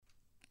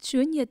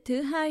Chúa Nhật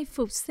thứ hai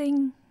Phục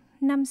sinh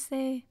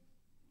 5C.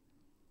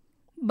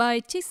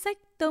 Bài trích sách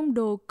tông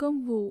đồ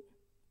công vụ.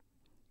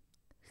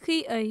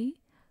 Khi ấy,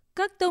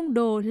 các tông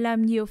đồ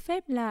làm nhiều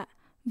phép lạ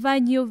và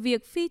nhiều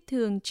việc phi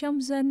thường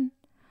trong dân,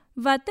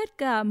 và tất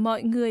cả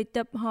mọi người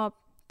tập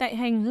họp tại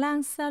hành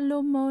lang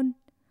Salomon,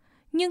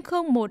 nhưng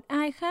không một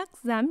ai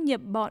khác dám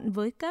nhập bọn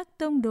với các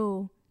tông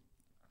đồ.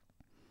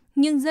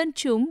 Nhưng dân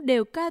chúng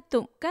đều ca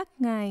tụng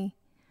các ngài.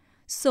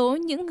 Số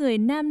những người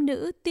nam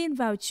nữ tin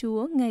vào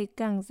Chúa ngày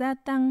càng gia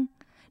tăng,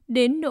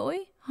 đến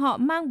nỗi họ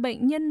mang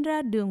bệnh nhân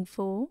ra đường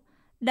phố,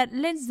 đặt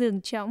lên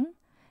giường trõng,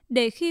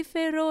 để khi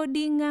Phêrô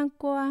đi ngang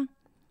qua,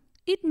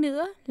 ít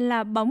nữa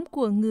là bóng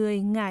của người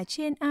ngả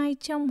trên ai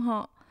trong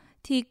họ,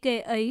 thì kẻ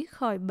ấy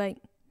khỏi bệnh.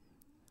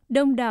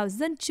 Đông đảo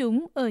dân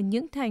chúng ở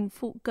những thành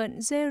phụ cận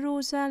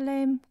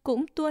Jerusalem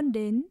cũng tuôn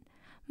đến,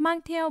 mang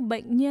theo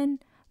bệnh nhân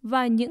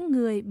và những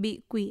người bị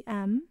quỷ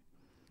ám.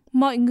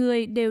 Mọi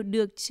người đều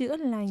được chữa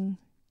lành.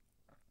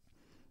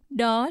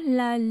 Đó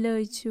là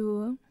lời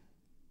Chúa.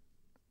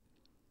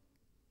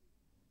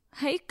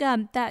 Hãy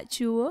cảm tạ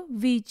Chúa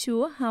vì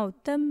Chúa hảo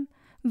tâm,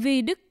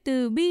 vì đức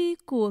từ bi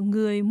của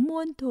người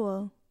muôn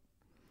thuở.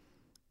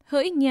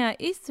 Hỡi nhà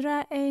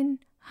Israel,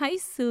 hãy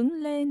xướng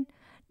lên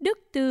đức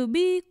từ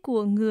bi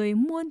của người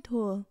muôn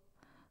thuở.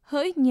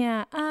 Hỡi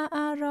nhà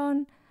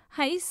Aaron,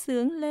 hãy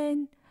xướng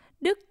lên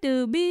đức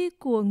từ bi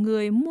của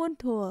người muôn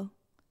thuở.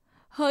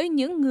 Hỡi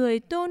những người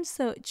tôn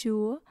sợ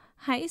Chúa,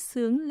 hãy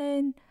xướng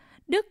lên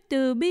đức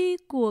từ bi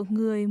của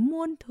người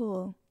muôn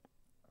thuở.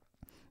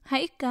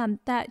 Hãy cảm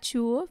tạ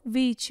Chúa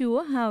vì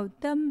Chúa hảo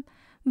tâm,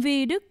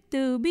 vì đức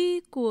từ bi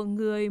của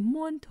người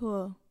muôn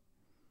thuở.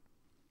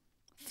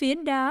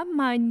 Phiến đá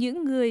mà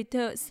những người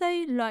thợ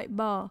xây loại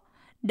bỏ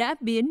đã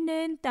biến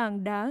nên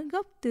tảng đá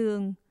góc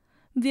tường.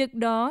 Việc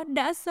đó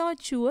đã do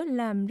Chúa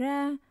làm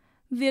ra,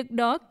 việc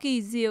đó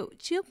kỳ diệu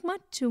trước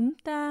mắt chúng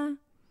ta.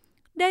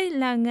 Đây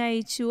là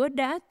ngày Chúa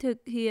đã thực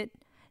hiện,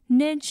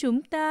 nên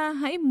chúng ta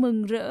hãy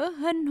mừng rỡ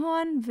hân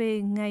hoan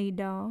về ngày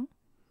đó.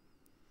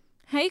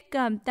 Hãy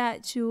cảm tạ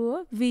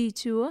Chúa vì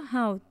Chúa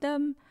hảo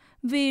tâm,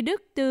 vì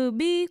đức từ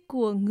bi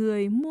của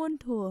người muôn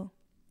thuở.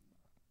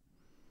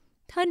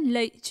 Thân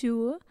lạy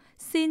Chúa,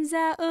 xin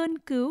ra ơn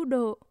cứu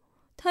độ.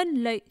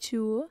 Thân lạy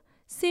Chúa,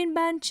 xin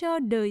ban cho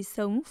đời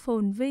sống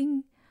phồn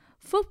vinh.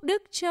 Phúc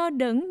đức cho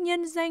đấng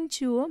nhân danh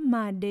Chúa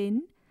mà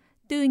đến.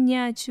 Từ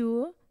nhà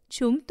Chúa,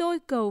 chúng tôi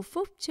cầu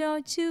phúc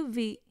cho chư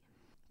vị.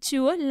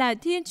 Chúa là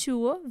Thiên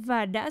Chúa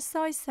và đã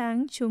soi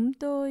sáng chúng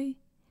tôi.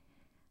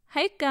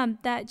 Hãy cảm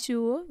tạ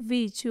Chúa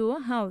vì Chúa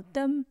hảo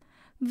tâm,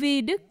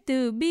 vì đức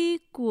từ bi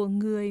của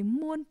người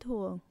muôn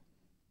thuở.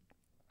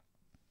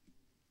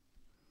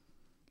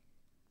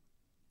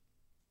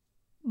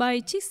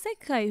 Bài trích sách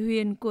Khải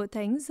Huyền của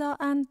Thánh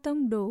Gioan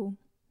Tông Đồ.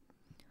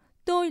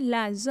 Tôi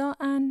là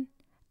Gioan,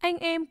 anh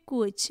em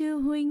của chư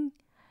huynh,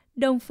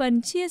 đồng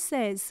phần chia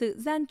sẻ sự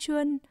gian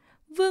truân,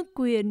 vương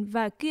quyền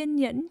và kiên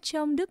nhẫn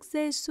trong Đức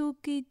Giêsu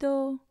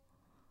Kitô.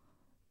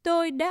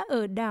 Tôi đã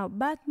ở đảo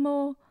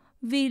Bát-mô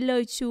vì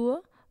lời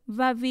Chúa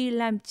và vì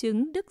làm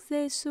chứng Đức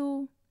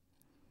Giêsu.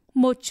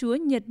 Một Chúa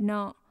nhật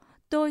nọ,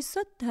 tôi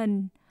xuất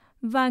thần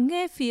và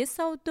nghe phía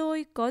sau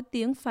tôi có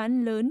tiếng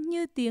phán lớn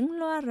như tiếng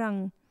loa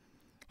rằng: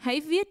 hãy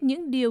viết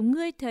những điều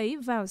ngươi thấy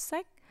vào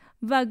sách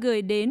và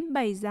gửi đến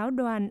 7 giáo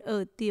đoàn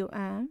ở Tiểu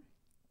Á.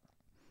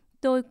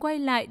 Tôi quay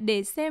lại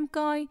để xem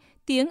coi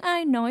tiếng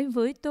ai nói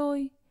với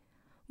tôi.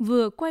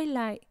 Vừa quay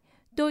lại,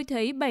 tôi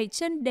thấy 7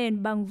 chân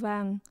đèn bằng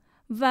vàng,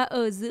 và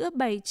ở giữa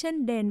 7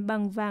 chân đèn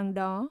bằng vàng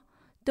đó,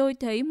 tôi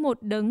thấy một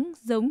đấng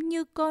giống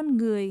như con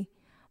người,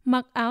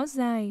 mặc áo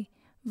dài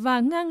và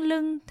ngang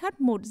lưng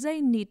thắt một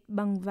dây nịt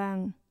bằng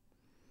vàng.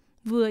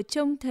 Vừa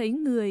trông thấy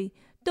người,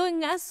 tôi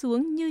ngã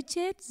xuống như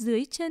chết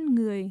dưới chân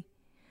người.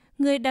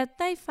 Người đặt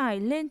tay phải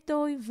lên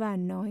tôi và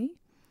nói: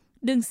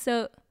 đừng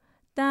sợ,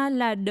 ta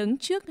là đấng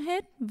trước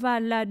hết và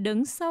là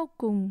đấng sau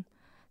cùng.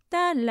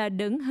 Ta là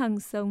đấng hằng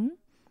sống.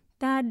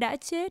 Ta đã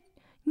chết,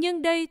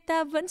 nhưng đây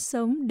ta vẫn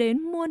sống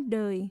đến muôn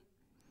đời.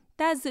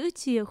 Ta giữ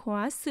chìa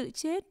khóa sự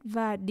chết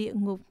và địa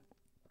ngục.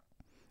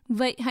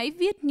 Vậy hãy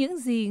viết những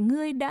gì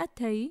ngươi đã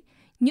thấy,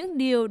 những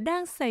điều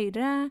đang xảy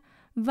ra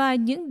và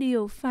những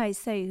điều phải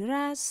xảy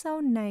ra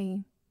sau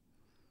này.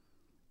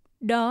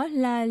 Đó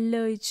là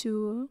lời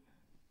Chúa.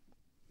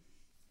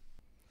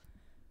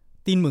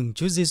 Tin mừng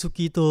Chúa Giêsu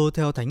Kitô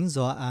theo Thánh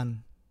Gioan.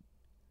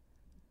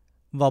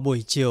 Vào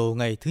buổi chiều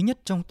ngày thứ nhất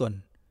trong tuần,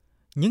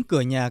 những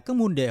cửa nhà các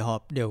môn đệ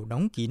họp đều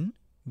đóng kín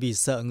vì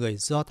sợ người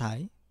Do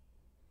Thái.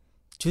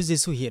 Chúa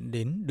Giêsu hiện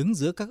đến đứng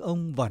giữa các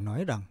ông và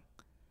nói rằng: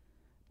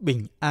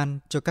 bình an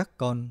cho các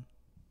con.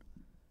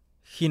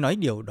 Khi nói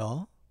điều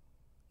đó,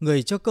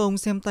 người cho các ông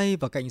xem tay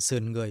vào cạnh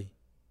sườn người.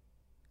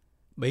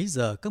 Bấy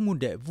giờ các môn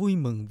đệ vui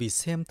mừng vì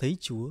xem thấy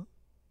Chúa.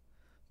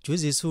 Chúa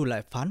Giêsu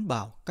lại phán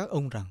bảo các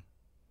ông rằng: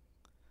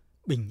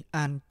 bình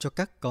an cho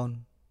các con.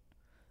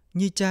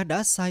 Như Cha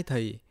đã sai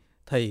Thầy,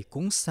 Thầy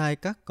cũng sai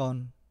các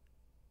con.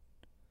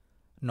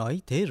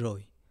 Nói thế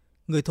rồi,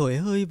 người thổi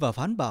hơi và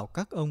phán bảo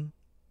các ông: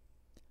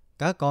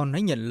 các con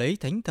hãy nhận lấy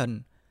Thánh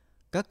Thần.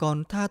 Các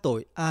con tha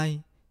tội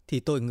ai thì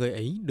tội người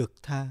ấy được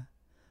tha.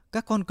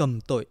 các con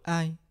cầm tội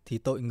ai thì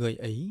tội người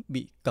ấy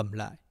bị cầm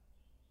lại.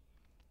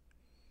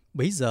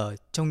 Bấy giờ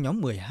trong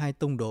nhóm 12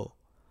 tông đồ,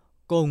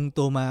 có ông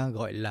Tô-ma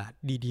gọi là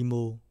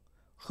Đi-đi-mô,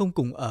 không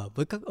cùng ở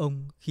với các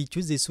ông khi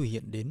Chúa Giêsu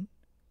hiện đến.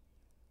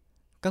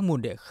 Các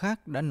môn đệ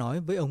khác đã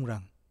nói với ông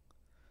rằng,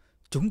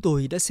 chúng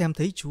tôi đã xem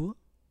thấy Chúa.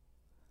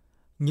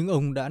 Nhưng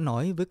ông đã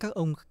nói với các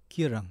ông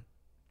kia rằng,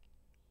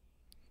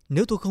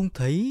 nếu tôi không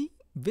thấy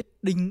vết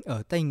đinh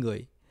ở tay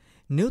người,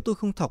 nếu tôi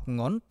không thọc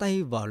ngón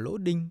tay vào lỗ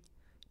đinh,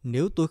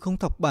 nếu tôi không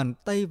thọc bàn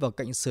tay vào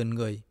cạnh sườn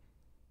người,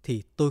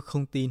 thì tôi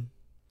không tin.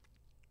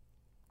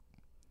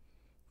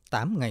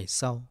 8 ngày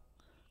sau,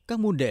 các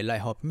môn đệ lại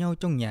họp nhau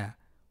trong nhà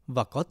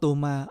và có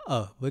Tô-ma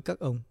ở với các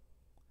ông.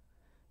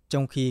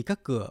 Trong khi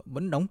các cửa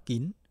vẫn đóng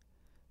kín,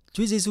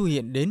 Chúa Giêsu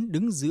hiện đến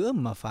đứng giữa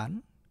mà phán,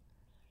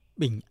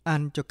 bình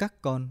an cho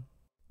các con.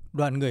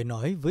 Đoạn người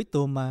nói với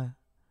Tô-ma,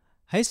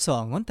 hãy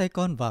xỏ ngón tay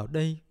con vào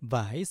đây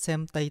và hãy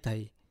xem tay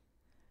thầy.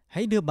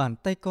 Hãy đưa bàn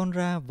tay con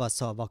ra và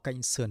xỏ vào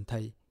cạnh sườn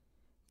thầy.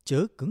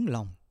 Chớ cứng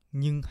lòng,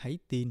 nhưng hãy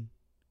tin.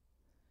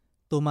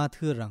 Tô-ma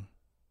thưa rằng,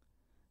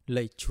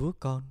 lạy Chúa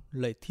con,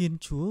 lạy Thiên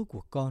Chúa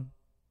của con.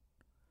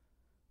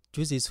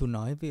 Chúa Giêsu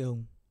nói với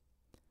ông,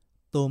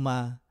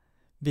 Tô-ma,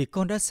 vì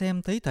con đã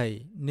xem thấy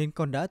thầy nên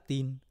con đã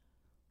tin.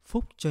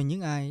 Phúc cho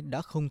những ai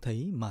đã không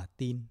thấy mà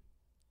tin.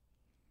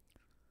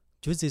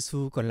 Chúa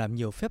Giêsu còn làm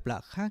nhiều phép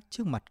lạ khác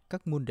trước mặt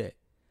các môn đệ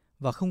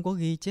và không có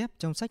ghi chép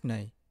trong sách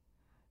này.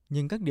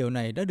 Nhưng các điều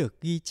này đã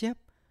được ghi chép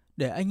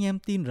để anh em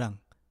tin rằng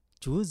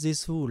Chúa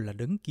Giêsu là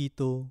Đấng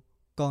Kitô,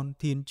 Con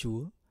Thiên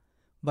Chúa,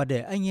 và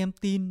để anh em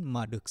tin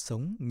mà được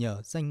sống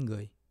nhờ danh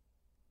Người.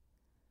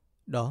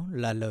 Đó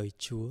là lời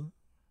Chúa.